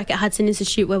enough to work at Hudson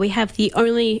Institute, where we have the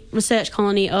only research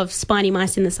colony of spiny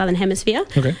mice in the Southern Hemisphere.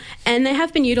 Okay. And they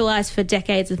have been utilised for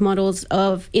decades as models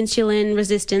of insulin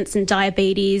resistance and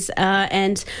diabetes,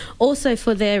 and also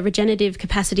for their regenerative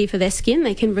capacity for their skin.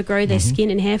 They can regrow their skin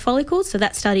and hair follicles, so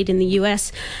that's studied in the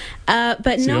US.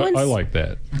 But I like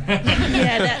that.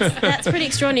 Yeah, that's pretty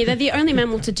extraordinary. They're the only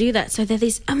mammal to do that. So they're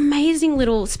these amazing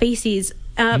little species,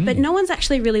 but no one's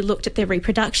actually really looked at their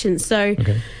reproduction. So...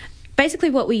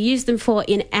 Basically, what we use them for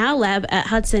in our lab at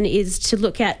Hudson is to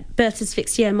look at birth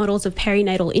asphyxia models of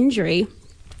perinatal injury.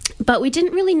 But we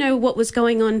didn't really know what was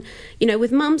going on,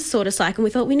 with mum's sort of cycle. And we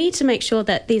thought we need to make sure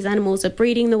that these animals are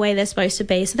breeding the way they're supposed to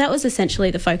be. So that was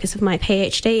essentially the focus of my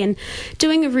PhD. And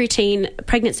doing a routine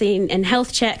pregnancy and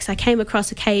health checks, I came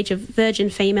across a cage of virgin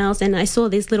females, and I saw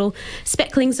these little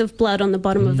specklings of blood on the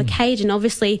bottom of the cage. And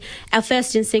obviously, our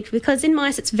first instinct, because in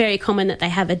mice it's very common that they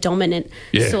have a dominant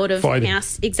sort of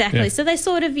mouse. Exactly. Yeah. So they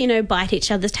sort of, bite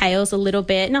each other's tails a little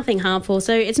bit, nothing harmful.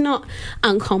 So it's not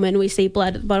uncommon we see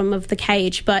blood at the bottom of the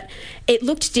cage. But it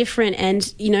looked different,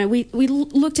 and we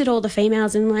looked at all the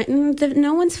females and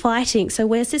no one's fighting, so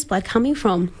where's this blood coming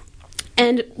from?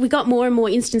 And we got more and more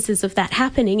instances of that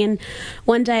happening. And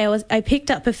one day I picked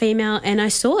up a female and I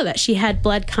saw that she had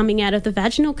blood coming out of the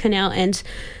vaginal canal, and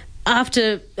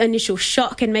after initial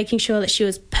shock and making sure that she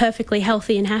was perfectly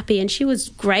healthy and happy, and she was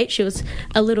great. She was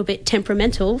a little bit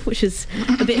temperamental, which is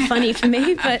a bit funny for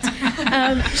me, but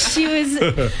she was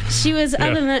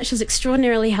other than that, she was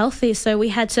extraordinarily healthy. So we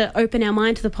had to open our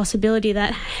mind to the possibility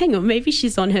that, hang on, maybe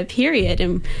she's on her period.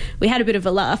 And we had a bit of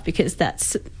a laugh because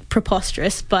that's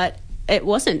preposterous, but it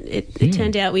wasn't. It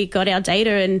turned out we got our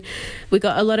data and we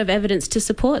got a lot of evidence to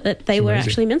support that they were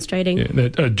actually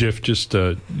menstruating. Yeah, Jeff, just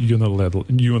you're not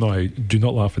allowed. You and I do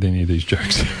not laugh at any of these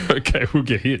jokes. Okay, we'll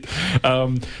get hit.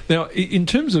 Now, in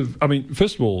terms of, I mean,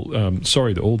 first of all,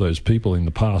 sorry to all those people in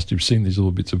the past who've seen these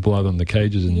little bits of blood on the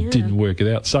cages and didn't work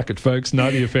it out. Suck it, folks.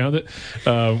 Nadia found it.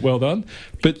 Well done.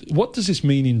 But what does this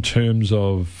mean in terms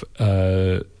of?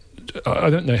 I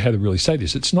don't know how to really say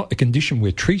this. It's not a condition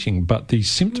we're treating, but the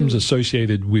symptoms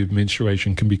associated with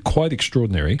menstruation can be quite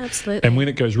extraordinary. Absolutely. And when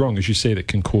it goes wrong, as you said, it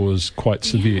can cause quite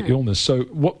severe illness. So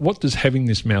what does having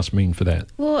this mouse mean for that?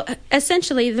 Well,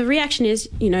 essentially, the reaction is,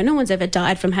 no one's ever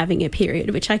died from having a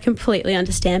period, which I completely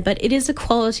understand, but it is a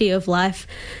quality of life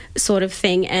sort of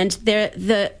thing. And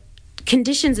the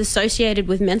conditions associated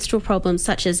with menstrual problems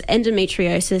such as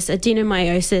endometriosis,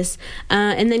 adenomyosis,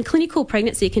 and then clinical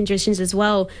pregnancy conditions as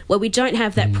well, where we don't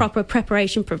have that proper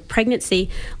preparation for pregnancy,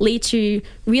 lead to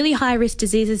really high-risk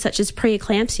diseases such as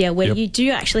preeclampsia, where you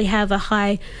do actually have a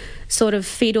high sort of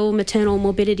fetal maternal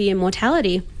morbidity and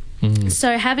mortality.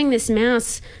 So having this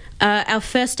mouse, our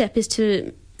first step is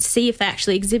to see if they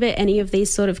actually exhibit any of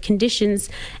these sort of conditions,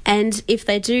 and if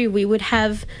they do, we would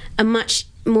have a much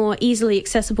more easily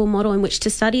accessible model in which to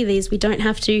study these. We don't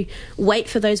have to wait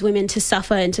for those women to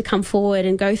suffer and to come forward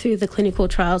and go through the clinical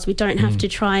trials. We don't have to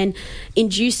try and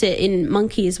induce it in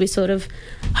monkeys. We sort of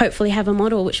hopefully have a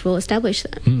model which will establish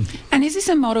that. And is this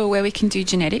a model where we can do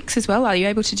genetics as well? Are you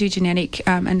able to do genetic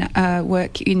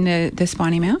work in the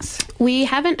spiny mouse? We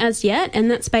haven't as yet, and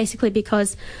that's basically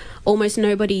because almost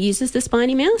nobody uses the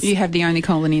spiny mouse. You have the only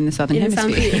colony in the southern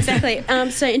hemisphere. Exactly.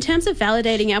 So in terms of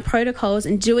validating our protocols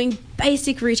and doing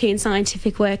basic routine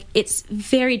scientific work, it's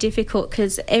very difficult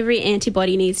because every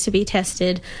antibody needs to be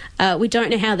tested. We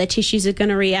don't know how their tissues are going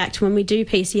to react when we do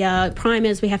PCR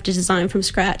primers. We have to design from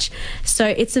scratch. So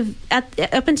it's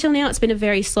up until now, it's been a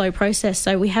very slow process.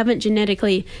 So we haven't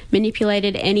genetically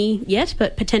manipulated any yet,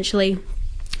 but potentially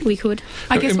we could.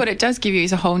 I guess what it does give you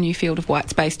is a whole new field of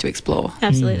white space to explore.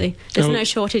 Absolutely. There's no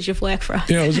shortage of work for us.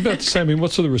 Yeah, I was about to say, I mean,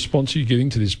 what sort of response are you getting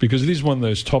to this? Because it is one of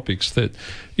those topics that,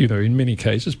 in many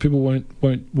cases, people won't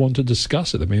want to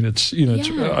discuss it. I mean, it's, it's,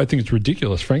 I think it's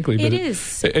ridiculous, frankly. But it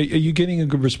is. Are you getting a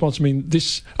good response? I mean,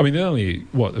 it only,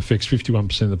 affects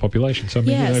 51% of the population. So, I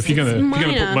mean, if you're going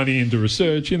to put money into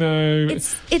research,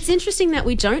 It's interesting that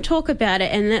we don't talk about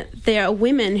it and that there are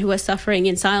women who are suffering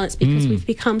in silence because we've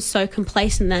become so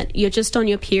complacent that you're just on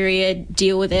your period,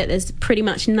 deal with it. There's pretty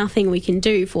much nothing we can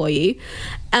do for you,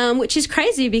 which is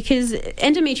crazy because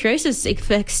endometriosis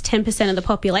affects 10% of the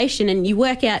population, and you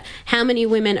work out how many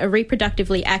women are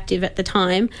reproductively active at the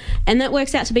time, and that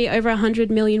works out to be over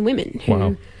 100 million women who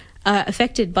are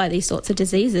affected by these sorts of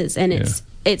diseases. And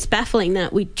it's baffling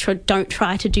that we don't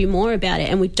try to do more about it,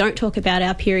 and we don't talk about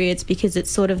our periods because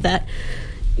it's sort of that,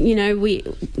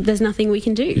 there's nothing we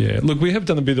can do. Yeah, look, we have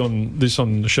done a bit on this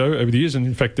on the show over the years, and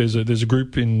in fact, there's a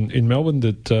group in Melbourne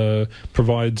that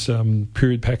provides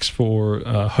period packs for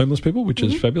homeless people, which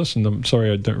is fabulous. And I'm sorry,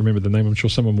 I don't remember the name. I'm sure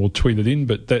someone will tweet it in,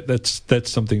 but that's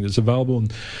something that's available,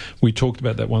 and we talked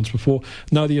about that once before.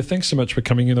 Nadia, thanks so much for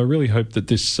coming in. I really hope that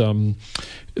this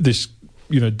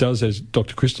does, as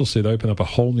Dr. Crystal said, open up a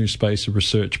whole new space of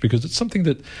research, because it's something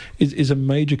that is a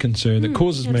major concern that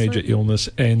causes major illness,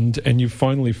 and you've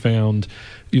finally found,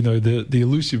 the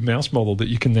elusive mouse model that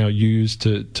you can now use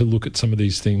to look at some of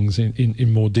these things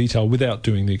in more detail without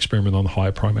doing the experiment on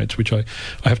higher primates, which I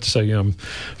have to say I'm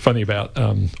funny about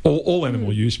all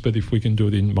animal use, but if we can do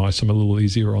it in mice, I'm a little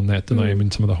easier on that than I am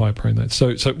in some of the higher primates.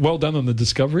 So well done on the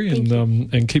discovery,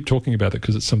 and keep talking about it,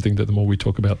 because it's something that the more we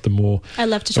talk about, the more I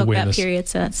love to talk awareness. About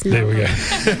periods, so that's there we go.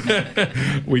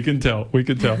 We can tell.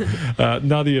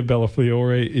 Nadia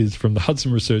Bellafiore is from the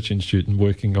Hudson Research Institute and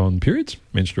working on periods,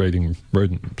 menstruating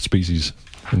rodent species,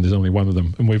 and there's only one of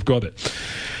them, and we've got it.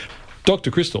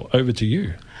 Dr. Crystal, over to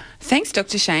you. Thanks,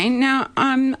 Dr. Shane. Now,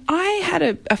 I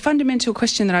had a fundamental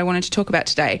question that I wanted to talk about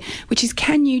today, which is,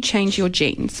 can you change your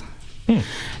genes?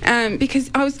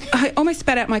 Because I almost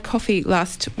spat out my coffee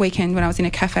last weekend when I was in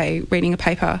a cafe reading a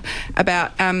paper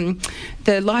about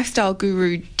the lifestyle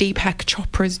guru Deepak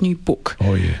Chopra's new book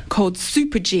called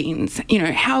Super Genes,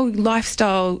 how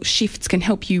lifestyle shifts can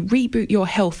help you reboot your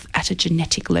health at a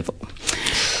genetic level.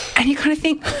 And you kind of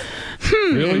think,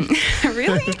 Really?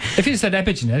 Really? If he said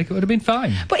epigenetic, it would have been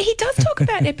fine. But he does talk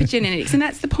about epigenetics, and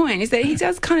that's the point, is that he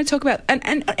does kind of talk about,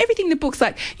 and everything in the book's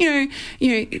like,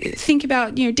 think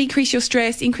about, decrease your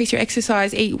stress, increase your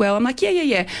exercise, eat well. I'm like,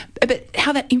 yeah. But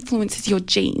how that influences your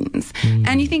genes.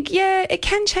 And you think, it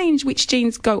can change which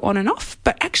genes go on and off,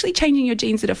 but actually changing your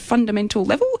genes at a fundamental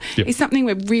level is something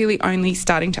we're really only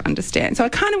starting to understand. So I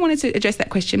kind of wanted to address that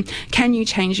question, can you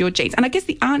change your genes? And I guess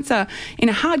the answer in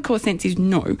a hardcore sense is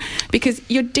no, because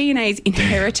your DNA is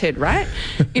inherited, right?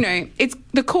 It's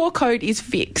the core code is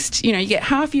fixed. You get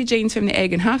half your genes from the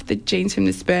egg and half the genes from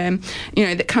the sperm,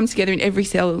 that comes together in every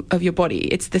cell of your body.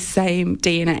 It's the same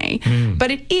DNA.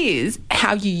 But it is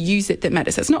how you use it that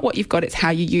matters. So it's not what you've got, it's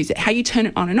how you use it, how you turn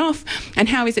it on and off, and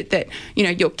how is it that,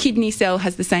 your kidney cell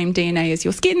has the same DNA as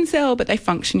your skin cell, but they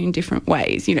function in different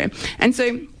ways, And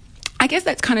so I guess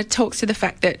that kind of talks to the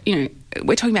fact that,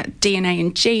 we're talking about DNA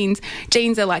and genes.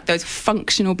 Genes are like those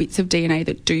functional bits of DNA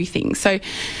that do things. So,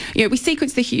 we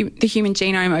sequenced the human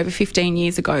genome over 15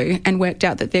 years ago and worked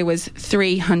out that there was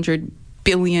 300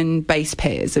 billion base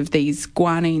pairs of these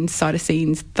guanines,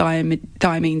 cytosines,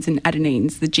 thymines and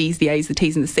adenines, the G's, the A's, the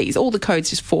T's and the C's. All the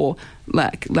codes just for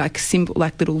like simple,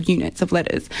 like little units of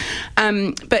letters.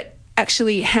 But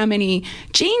actually how many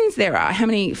genes there are, how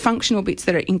many functional bits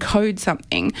that encode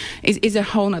something is a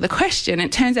whole other question.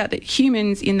 It turns out that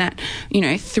humans in that,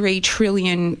 3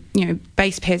 trillion,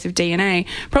 base pairs of DNA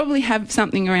probably have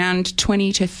something around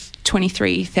 20 to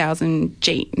 23,000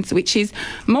 genes, which is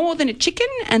more than a chicken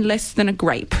and less than a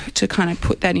grape, to kind of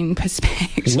put that in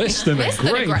perspective. Less than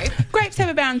a grape? Grapes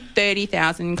have around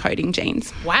 30,000 coding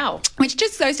genes. Wow. Which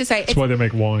just goes to say... That's why they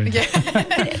make wine. Yeah.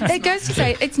 It goes to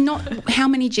say it's not how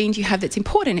many genes you have that's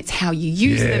important, it's how you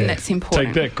use them that's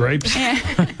important. Take that, grapes. Yeah.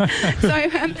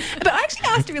 But I actually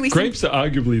asked a really... Grapes are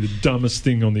arguably the dumbest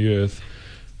thing on the earth.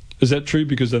 Is that true?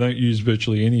 Because they don't use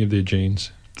virtually any of their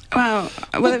genes. Well,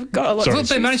 they've got a lot of... Well,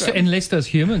 they managed to enlist those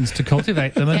humans to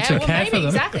cultivate them and to care for them.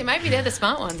 Exactly. Maybe they're the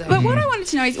smart ones. But what I wanted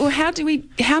to know is,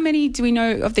 how many do we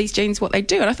know of these genes, what they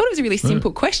do? And I thought it was a really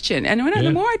simple question. And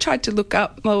the more I tried to look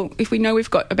up, if we know we've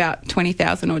got about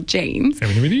 20,000 odd genes, how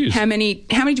many do we use? How many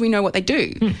do we know what they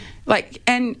do?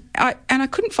 And I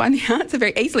couldn't find the answer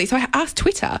very easily, so I asked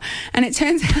Twitter, and it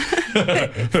turns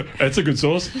out that's a good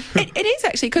source. It is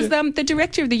actually, because the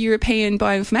director of the European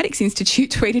Bioinformatics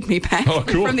Institute tweeted me back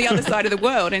from the other side of the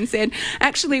world and said,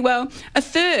 actually, a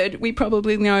third we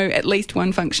probably know at least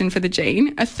one function for the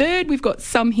gene, a third we've got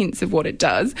some hints of what it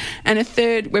does, and a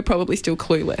third we're probably still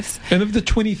clueless. And of the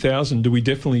 20,000, do we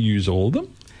definitely use all of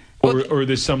them? Or are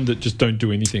there some that just don't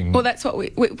do anything? Well, that's what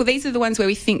these are the ones where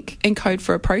we think encode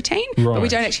for a protein, but we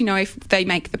don't actually know if they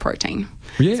make the protein.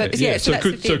 So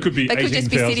it could be they could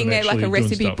just be sitting there like a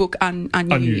recipe book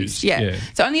unused. Yeah.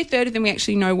 So only a third of them we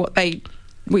actually know what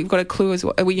we've got a clue as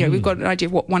well. We've got an idea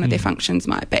of what one of their functions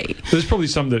might be. There's probably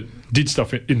some that did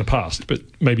stuff in the past, but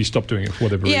maybe stopped doing it for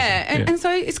whatever reason. And so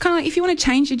it's kind of like, if you want to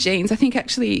change your genes, I think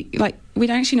actually, we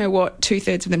don't actually know what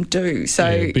 2/3 of them do.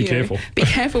 So be careful. Be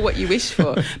careful what you wish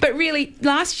for. But really,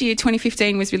 last year,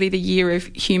 2015, was really the year of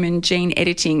human gene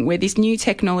editing, where this new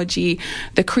technology,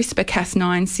 the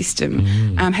CRISPR-Cas9 system,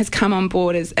 has come on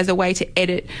board as a way to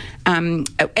edit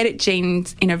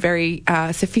genes in a very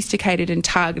sophisticated and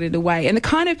targeted way. And the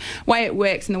kind of way it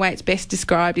works and the way it's best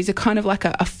described is a kind of like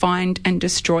a find and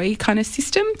destroy kind of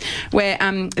system, where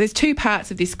there's two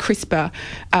parts of this CRISPR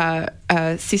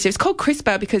system. It's called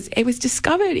CRISPR because it was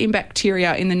discovered in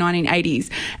bacteria in the 1980s,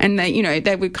 and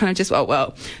they were kind of just,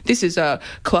 this is a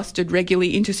clustered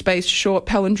regularly interspaced short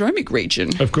palindromic region.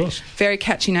 Of course. Very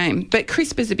catchy name, but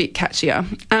CRISPR's a bit catchier.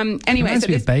 Anyway, so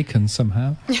there's bacon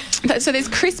somehow. So there's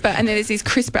CRISPR, and then there's these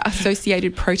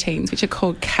CRISPR-associated proteins, which are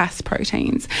called Cas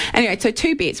proteins. Anyway, so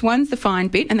two bits. One's the find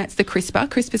bit, and that's the CRISPR.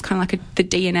 CRISPR's kind of like the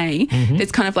DNA.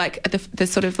 It's kind of like the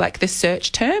sort of like the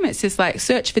search term. It's just like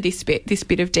search for this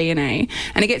bit of DNA,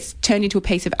 and it gets turned into a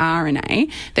piece of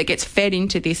RNA that gets fed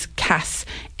into this Cas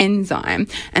enzyme,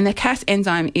 and the Cas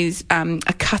enzyme is a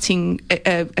protein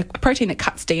that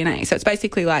cuts DNA. So it's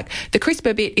basically like the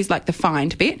CRISPR bit is like the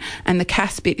find bit, and the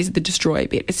Cas bit is the destroy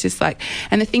bit. It's just like,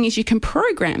 and the thing is, you can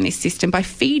program this system by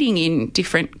feeding in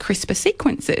different CRISPR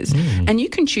sequences, and you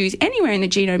can choose anywhere in the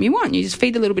genome you want. You just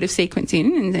feed a little bit of sequence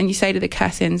in, and then you say to the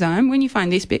Cas enzyme, when you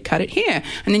find this bit, cut it here,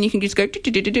 and then you can just go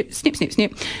snip, snip,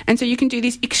 snip, and so you can do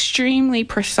this extremely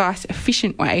precise,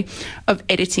 efficient way of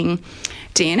editing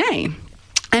DNA.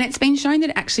 And it's been shown that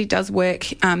it actually does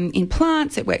work in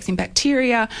plants, it works in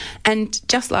bacteria, and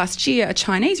just last year a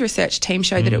Chinese research team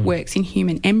showed that it works in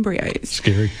human embryos.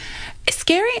 Scary.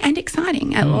 scary and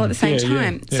exciting all at the same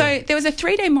time. Yeah. So there was a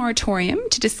 3-day moratorium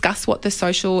to discuss what the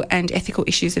social and ethical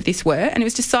issues of this were, and it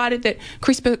was decided that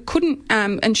CRISPR couldn't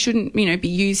and shouldn't, be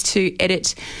used to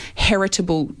edit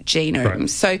heritable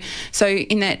genomes. Right. So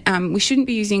in that we shouldn't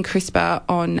be using CRISPR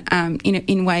on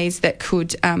in ways that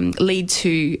could lead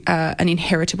to an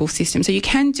inheritable system. So you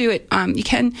can do it. You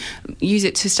can use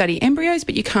it to study embryos,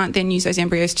 but you can't then use those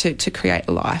embryos to create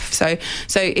a life. So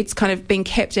it's kind of been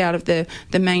kept out of the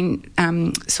main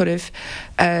sort of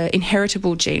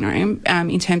inheritable genome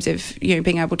in terms of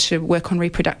being able to work on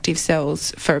reproductive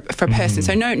cells for a person.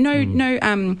 So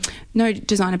no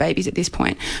designer babies at this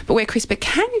point. But where CRISPR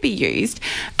can be used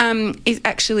is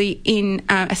actually in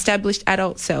established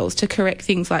adult cells to correct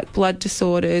things like blood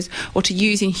disorders or to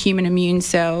use in human immune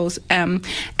cells, and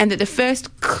that the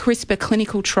first CRISPR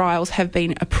clinical trials have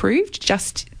been approved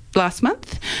just last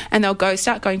month, and they'll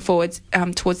start going forwards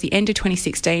towards the end of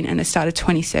 2016 and the start of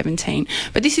 2017.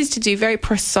 But this is to do very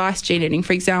precise gene editing,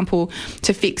 for example,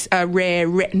 to fix a rare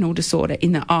retinal disorder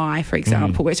in the eye, for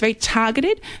example, where it's very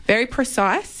targeted, very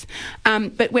precise,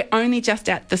 but we're only just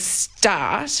at the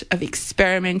start of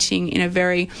experimenting in a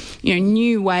very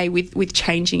new way with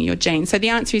changing your genes. So the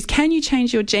answer is, can you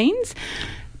change your genes?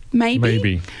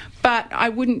 Maybe. But I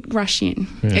wouldn't rush in.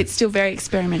 Yeah. It's still very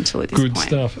experimental at this point. Good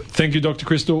stuff. Thank you, Dr.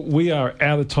 Crystal. We are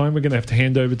out of time. We're going to have to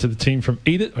hand over to the team from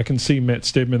Eat It. I can see Matt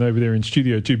Stedman over there in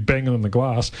Studio 2 banging on the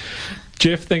glass.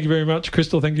 Jeff, thank you very much.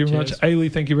 Crystal, thank you very much.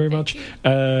 Ailey, thank you very much.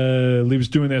 Liv's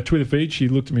doing our Twitter feed. She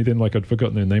looked at me then like I'd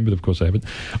forgotten her name, but of course I haven't.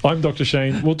 I'm Dr.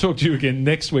 Shane. We'll talk to you again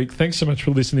next week. Thanks so much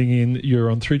for listening in. You're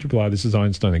on 3RRR. This is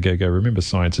Einstein and Go-Go. Remember,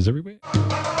 science is everywhere.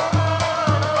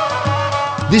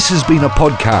 This has been a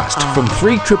podcast from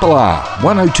 3RRR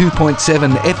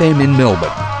 102.7 FM in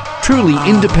Melbourne. Truly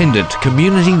independent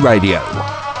community radio.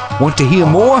 Want to hear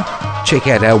more? Check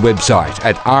out our website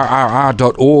at rrr.org.au.